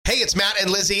it's Matt and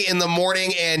Lizzie in the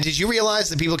morning. And did you realize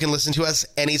that people can listen to us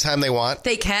anytime they want?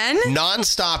 They can?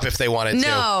 Non-stop if they wanted to.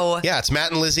 No. Yeah, it's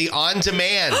Matt and Lizzie on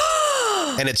demand.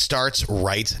 And it starts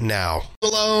right now.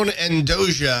 Malone and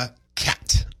Doja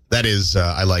Cat. That is,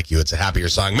 I Like You. It's a happier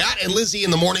song. Matt and Lizzie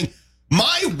in the morning.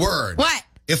 My word. What?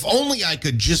 If only I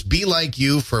could just be like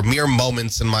you for mere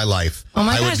moments in my life. Oh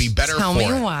my I would gosh, be better tell for me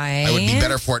it. why. I would be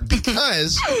better for it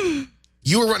because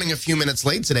you were running a few minutes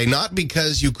late today, not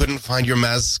because you couldn't find your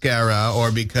mascara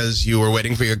or because you were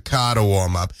waiting for your car to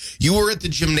warm up. You were at the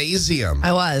gymnasium.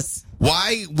 I was.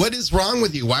 Why? What is wrong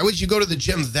with you? Why would you go to the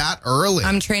gym that early?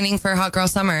 I'm training for Hot Girl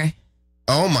Summer.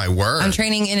 Oh, my word. I'm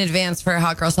training in advance for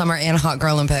Hot Girl Summer and Hot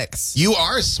Girl Olympics. You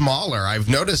are smaller. I've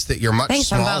noticed that you're much Thanks,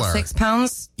 smaller. I'm about 6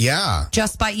 pounds. Yeah.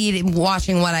 Just by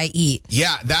watching what I eat.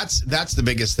 Yeah, that's the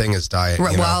biggest thing is diet. You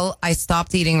know? Well, I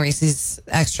stopped eating Reese's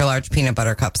extra large peanut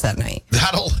butter cups at night.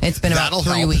 It's been about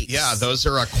 3 weeks. Yeah, those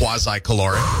are a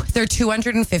quasi-caloric. They're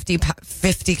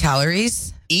 250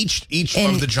 calories. Each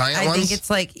of the giant ones? I think it's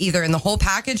like either in the whole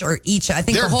package or each. I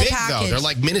think They're the whole big, package. though. They're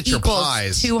like miniature equals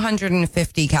pies.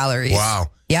 250 calories.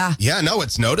 Wow. Yeah. Yeah, no,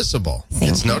 it's noticeable.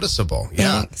 It's noticeable.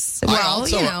 Yeah. Thanks. Well,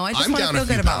 I just want to feel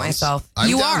good about myself.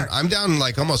 I'm down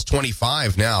like almost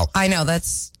 25 now. I know.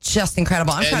 That's just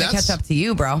incredible. I'm trying to catch up to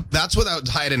you, bro. That's without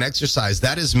diet and exercise.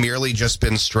 That has merely just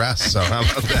been stress. So how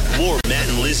about that? More Matt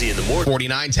and Lizzie in the morning.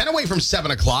 49, 10 away from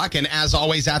 7 o'clock. And as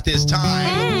always at this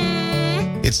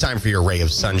time, it's time for your ray of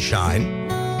sunshine.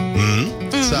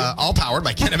 It's all powered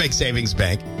by Kennebec Savings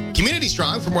Bank. Community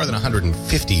strong for more than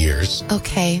 150 years.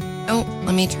 Okay. Oh,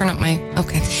 let me turn up my...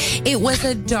 Okay. It was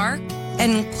a dark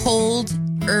and cold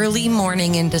early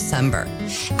morning in December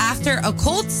after a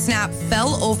cold snap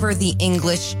fell over the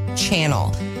English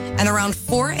Channel. And around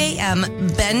 4 a.m.,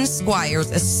 Ben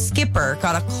Squires, a skipper,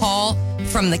 got a call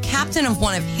from the captain of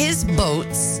one of his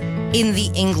boats in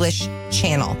the English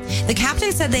Channel. The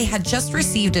captain said they had just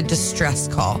received a distress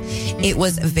call. It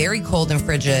was very cold and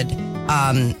frigid.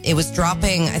 It was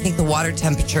dropping, I think the water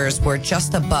temperatures were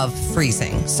just above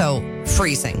freezing. So,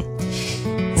 freezing.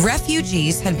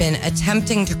 Refugees had been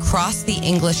attempting to cross the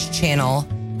English Channel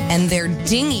and their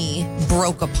dinghy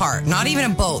broke apart. Not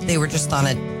even a boat, they were just on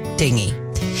a dinghy.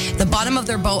 The bottom of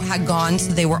their boat had gone,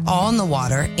 so they were all in the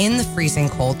water in the freezing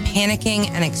cold, panicking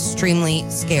and extremely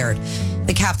scared.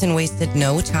 The captain wasted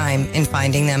no time in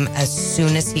finding them as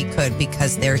soon as he could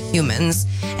because they're humans.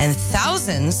 And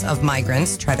thousands of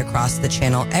migrants try to cross the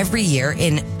channel every year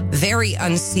in very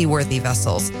unseaworthy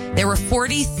vessels. There were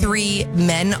 43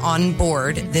 men on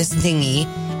board this dinghy.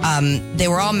 They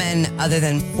were all men other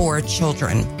than 4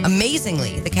 children.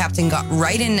 Amazingly, the captain got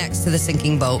right in next to the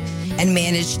sinking boat and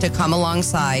managed to come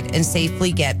alongside and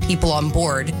safely get people on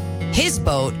board his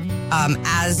boat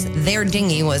as their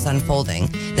dinghy was unfolding.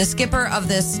 The skipper of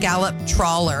the scallop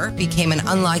trawler became an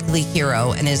unlikely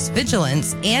hero, and his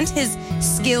vigilance and his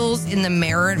skills in the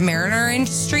mariner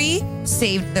industry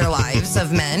saved their lives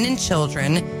of men and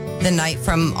children the night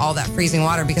from all that freezing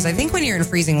water, because I think when you're in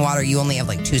freezing water, you only have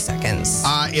like 2 seconds.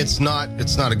 It's not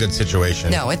a good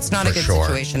situation. No, it's not a good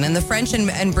situation. And the French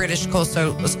and British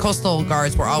coastal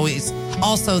guards were always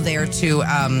also there to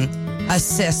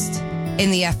assist in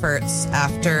the efforts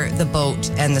after the boat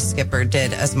and the skipper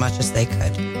did as much as they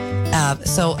could.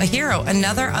 So a hero,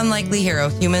 another unlikely hero.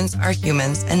 Humans are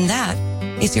humans, and that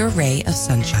is your ray of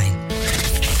sunshine.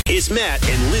 It's Matt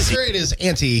and Lizzie. Here it is,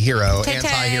 anti-hero,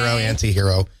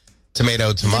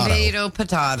 tomato,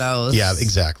 potatoes. Yeah,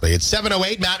 exactly. It's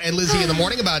 7:08, Matt and Lizzie in the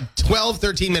morning, about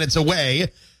 13 minutes away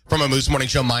from a Moose Morning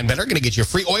Show Mindbender. Going to get you a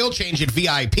free oil change at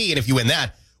VIP, and if you win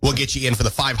that, we'll get you in for the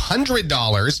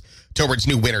 $500 towards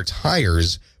new winter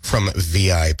tires from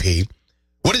VIP.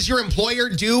 What does your employer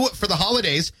do for the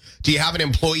holidays? Do you have an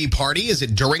employee party? Is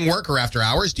it during work or after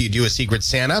hours? Do you do a Secret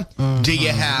Santa? Do you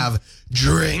have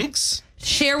drinks?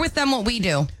 Share with them what we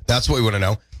do. That's what we want to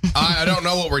know. I don't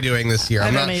know what we're doing this year.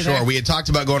 I'm not sure. We had talked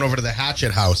about going over to the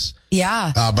Hatchet House.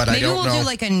 Yeah. But maybe I don't know. Maybe we'll do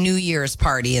like a New Year's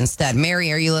party instead.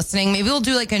 Mary, are you listening? Maybe we'll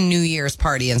do like a New Year's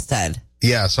party instead.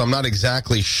 Yeah, so I'm not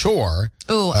exactly sure.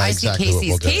 Oh, I see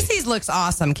Casey's. Casey's looks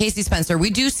awesome. Casey Spencer.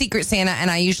 We do Secret Santa, and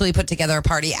I usually put together a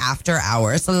party after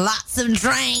hours. Lots of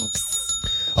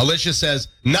drinks. Alicia says,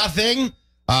 nothing.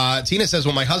 Tina says,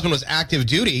 when my husband was active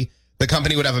duty, the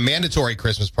company would have a mandatory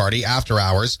Christmas party after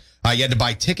hours. You had to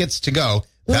buy tickets to go.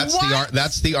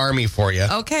 That's the Army for you.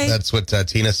 Okay. That's what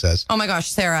Tina says. Oh, my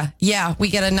gosh, Sarah. Yeah, we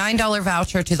get a $9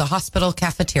 voucher to the hospital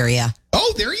cafeteria.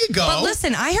 Oh, there you go. But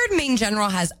listen, I heard Maine General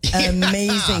has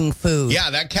amazing food. Yeah,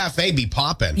 that cafe be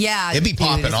popping. Yeah. It'd be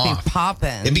popping off.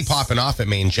 It'd be popping off at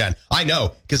Maine Gen. I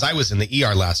know, because I was in the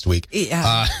ER last week.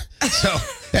 Yeah. So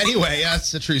Anyway,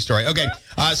 that's a true story. Okay,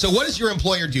 so what does your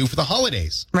employer do for the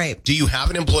holidays? Right. Do you have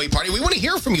an employee party? We want to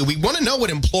hear from you. We want to know what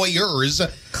employers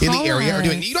in the area are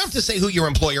doing. You don't have to say who your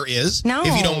employer is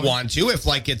if you don't want to. If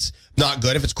it's not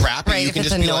good, if it's crappy, right, you can if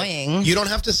just it's be annoying. like, you don't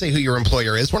have to say who your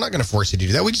employer is. We're not going to force you to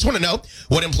do that. We just want to know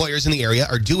what employers in the area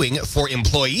are doing for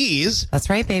employees. That's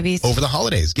right, babies. Over the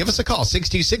holidays. Give us a call,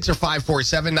 626 or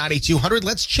 547-9200.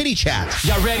 Let's chitty chat.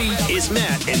 Y'all ready? It's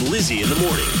Matt and Lizzie in the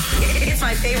morning. It's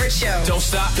my favorite show. Don't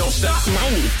stop, don't stop.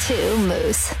 92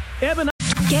 Moose.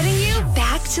 Getting you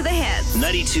back to the hits.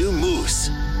 92 Moose.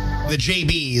 The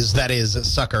JBs, that is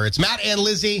Sucker. It's Matt and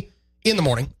Lizzie in the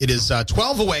morning. It is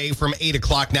 12 away from 8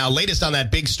 o'clock now. Latest on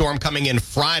that big storm coming in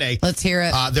Friday. Let's hear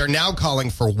it. They're now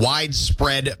calling for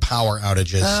widespread power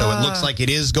outages. So it looks like it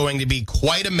is going to be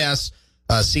quite a mess.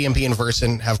 CMP and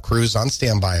Versant have crews on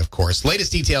standby, of course.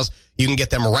 Latest details, you can get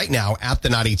them right now at the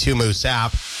 92 Moose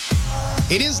app.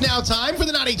 It is now time for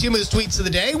the 92 Moose Tweets of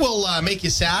the Day. We'll make you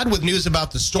sad with news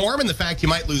about the storm and the fact you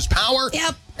might lose power.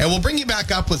 Yep. And we'll bring you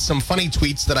back up with some funny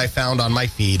tweets that I found on my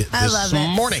feed I this love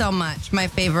it morning. so much. My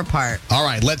favorite part. All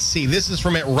right, let's see. This is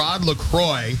from Rod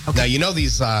LaCroix. Okay. Now, you know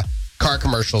these car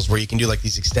commercials where you can do like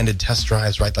these extended test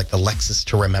drives, right? Like the Lexus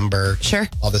to remember. Sure.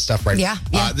 All this stuff, right? Yeah.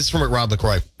 This is from Rod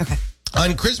LaCroix. Okay.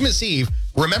 On Christmas Eve,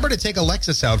 remember to take a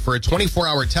Lexus out for a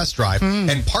 24-hour test drive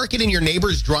and park it in your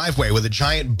neighbor's driveway with a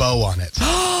giant bow on it.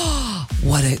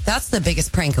 That's the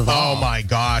biggest prank of all. Oh, my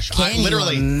gosh. Can you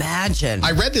imagine?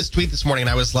 I read this tweet this morning and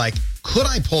I was like, could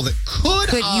I pull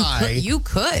that? You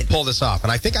could pull this off?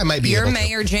 And I think I might be You're able to.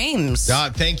 Mayor James.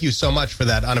 God, thank you so much for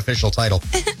that unofficial title.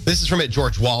 This is from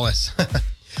George Wallace.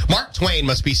 Mark Twain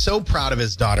must be so proud of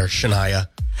his daughter, Shania.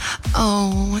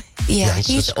 Oh, yeah,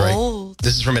 he's old.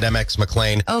 This is from MX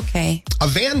McLean. Okay. A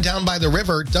van down by the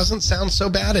river doesn't sound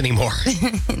so bad anymore.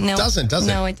 No. Does it?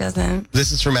 No, it doesn't.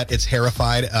 This is from It's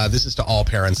Terrified. This is to all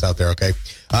parents out there, okay?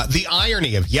 The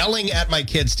irony of yelling at my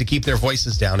kids to keep their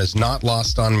voices down is not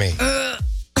lost on me.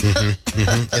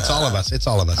 It's all of us. It's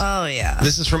all of us. Oh, yeah.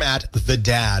 This is from The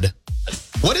Dad.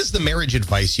 What is the marriage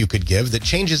advice you could give that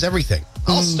changes everything?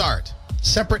 I'll start.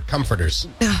 Separate comforters.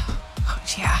 Yeah.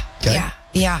 Okay.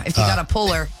 Yeah, if you got a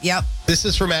puller. Yep. This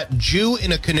is from Jew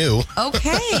in a Canoe.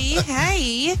 Okay,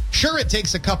 hey. Sure, it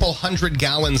takes a couple 100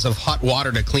 gallons of hot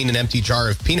water to clean an empty jar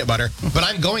of peanut butter, but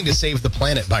I'm going to save the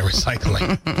planet by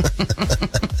recycling.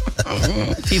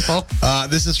 People.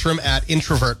 This is from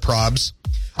Introvert Probs.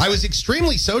 I was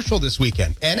extremely social this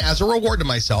weekend, and as a reward to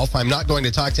myself, I'm not going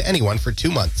to talk to anyone for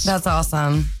 2 months. That's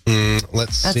awesome.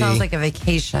 Let's see. That sounds like a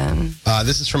vacation.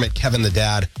 This is from Kevin the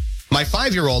Dad. My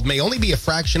 5-year-old may only be a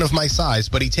fraction of my size,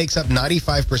 but he takes up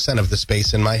 95% of the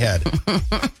space in my head.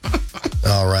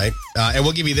 All right. And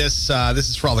we'll give you this. This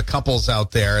is for all the couples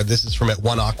out there. This is from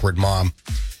One Awkward Mom.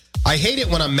 I hate it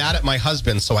when I'm mad at my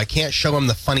husband, so I can't show him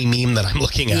the funny meme that I'm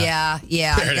looking at.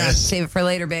 Yeah. There it is. Save it for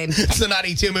later, babe. It's the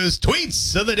 92 Moose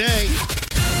Tweets of the Day.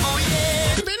 Oh,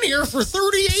 yeah. I've been here for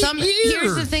 38 years.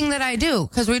 Here's the thing that I do,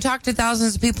 because we talk to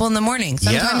thousands of people in the morning.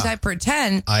 Sometimes I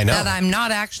pretend that I'm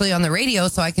not actually on the radio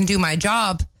so I can do my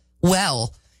job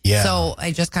well. Yeah. So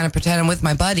I just kind of pretend I'm with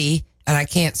my buddy, and I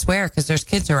can't swear because there's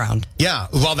kids around. Yeah,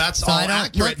 well, that's all I don't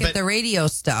accurate. look at the radio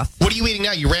stuff. What are you eating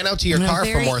now? You ran out to your car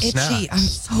for more itchy. snacks. I'm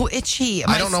so itchy.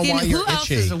 I don't know why you're Who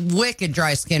itchy. else is wicked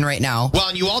dry skin right now? Well,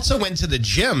 and you also went to the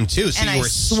gym, too, so and you were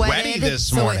sweaty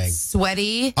this morning. So it's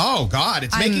sweaty. Oh, God,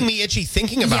 it's making me itchy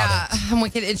thinking about it. Yeah, I'm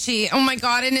wicked itchy. Oh, my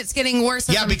God, and it's getting worse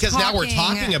as Yeah, because now we're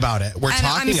talking about it.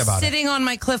 I'm sitting on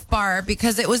my Cliff Bar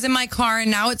because it was in my car, and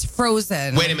now it's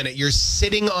frozen. Wait a minute. You're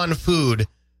sitting on food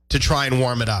to try and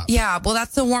warm it up. Yeah, well,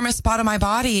 that's the warmest spot of my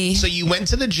body. So you went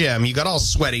to the gym, you got all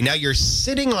sweaty. Now you're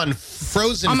sitting on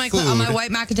frozen food. On my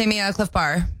white macadamia Cliff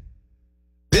Bar.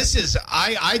 This is,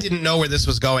 I didn't know where this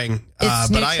was going. It's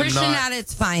but I am nutrition not. at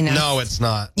its finest. No, it's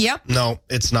not. Yep. No,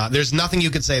 it's not. There's nothing you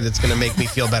could say that's going to make me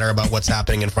feel better about what's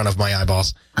happening in front of my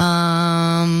eyeballs.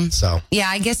 So. Yeah,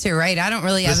 I guess you're right. I don't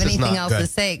really have anything else to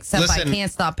say except I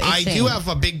can't stop itching. I do have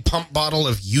a big pump bottle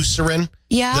of Eucerin.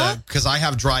 Yeah? Because I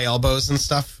have dry elbows and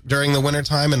stuff during the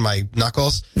wintertime and my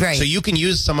knuckles. Right. So you can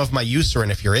use some of my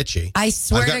Eucerin if you're itchy. I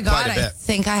swear to God, I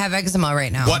think I have eczema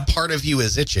right now. What part of you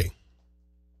is itchy?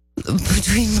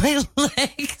 Between my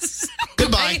legs.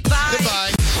 Goodbye. Bye.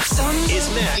 Goodbye. Is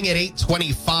at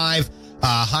 8:25.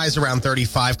 Highs around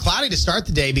 35. Cloudy to start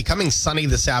the day, becoming sunny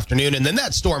this afternoon. And then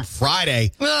that storm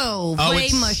Friday. Way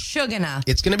mashugana.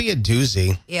 It's going to be a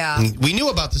doozy. Yeah. We knew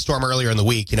about the storm earlier in the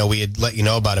week. We had let you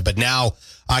know about it. But now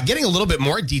getting a little bit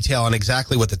more detail on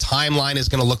exactly what the timeline is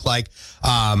going to look like.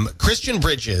 Christian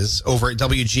Bridges over at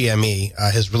WGME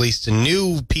has released a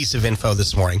new piece of info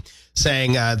this morning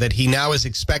saying that he now is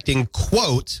expecting,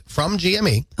 quote, from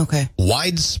GME,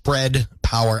 widespread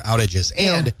power outages.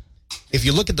 And if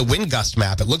you look at the wind gust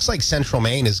map, it looks like Central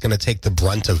Maine is going to take the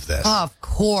brunt of this. Of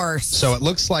course. So it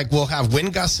looks like we'll have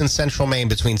wind gusts in Central Maine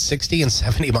between 60 and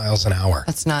 70 miles an hour.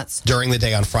 That's nuts. During the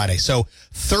day on Friday. So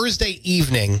Thursday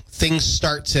evening, things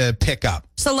start to pick up.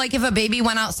 So, like, if a baby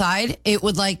went outside, it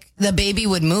would, the baby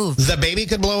would move. The baby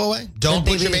could blow away. Don't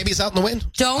put your babies out in the wind.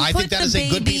 I think that is a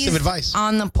good piece of advice.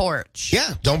 On the porch.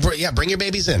 Yeah, bring your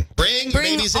babies in. Bring your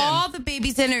babies in. All the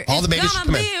babies in. All the babies should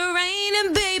come in. It's gonna be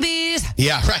raining babies.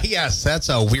 Yeah, right. Yes, that's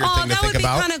a weird thing to think about. That would be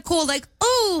kind of cool. Like,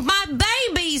 ooh, my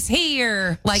baby's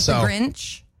here. Like the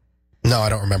Grinch. No, I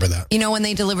don't remember that. You know when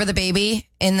they deliver the baby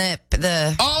in the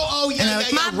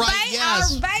right.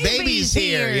 Yes, baby's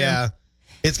here. Yeah.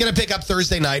 It's going to pick up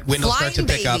Thursday night. Wind will start to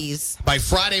pick up. By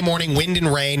Friday morning, wind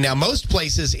and rain. Now, most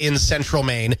places in Central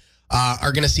Maine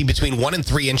are going to see between 1 and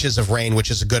 3 inches of rain, which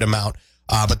is a good amount.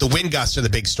 But the wind gusts are the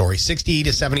big story. 60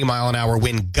 to 70 mile an hour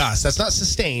wind gusts. That's not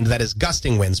sustained. That is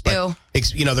gusting winds. But,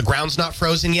 the ground's not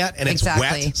frozen yet, and it's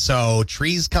wet. So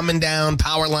trees coming down,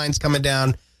 power lines coming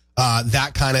down,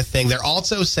 that kind of thing. They're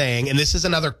also saying, and this is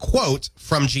another quote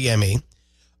from GME,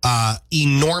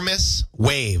 enormous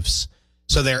waves.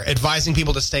 So they're advising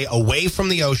people to stay away from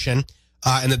the ocean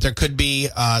and that there could be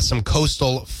some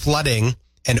coastal flooding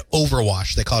and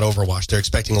overwash. They call it overwash. They're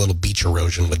expecting a little beach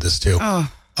erosion with this, too.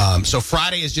 So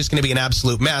Friday is just going to be an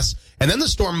absolute mess. And then the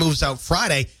storm moves out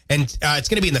Friday, and it's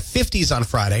going to be in the 50s on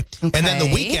Friday. Okay. And then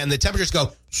the weekend, the temperatures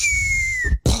go,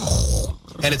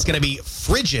 and it's going to be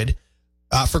frigid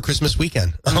for Christmas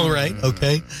weekend. All right.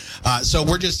 Okay. So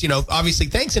we're just, obviously,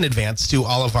 thanks in advance to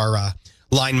all of our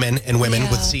linemen and women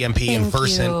with CMP and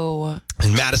Versant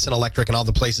and Madison Electric and all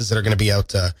the places that are going to be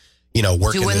out,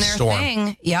 working doing this their storm.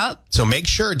 Thing. Yep. So make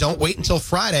sure, don't wait until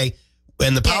Friday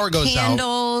when the power goes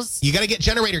candles. out. You got to get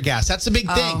generator gas. That's the big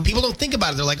thing. People don't think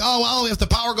about it. They're like, if the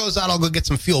power goes out, I'll go get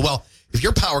some fuel. Well, if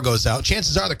your power goes out,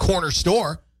 chances are the corner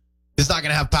store is not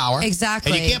going to have power.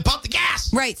 Exactly. And you can't pump the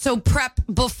gas. Right. So prep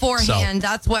beforehand.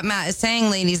 That's what Matt is saying,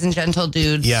 ladies and gentle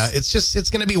dudes. Yeah, it's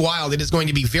going to be wild. It is going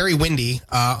to be very windy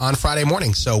on Friday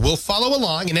morning. So we'll follow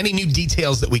along, and any new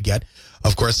details that we get,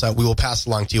 of course, we will pass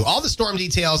along to you. All the storm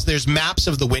details, there's maps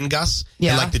of the wind gusts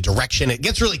and the direction. It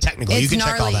gets really technical. You can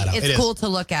check all that out. It's cool to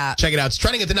look at. Check it out. It's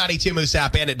trending at the 92 Moose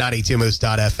app and at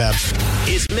 92moose.fm.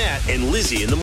 It's Matt and Lizzie in the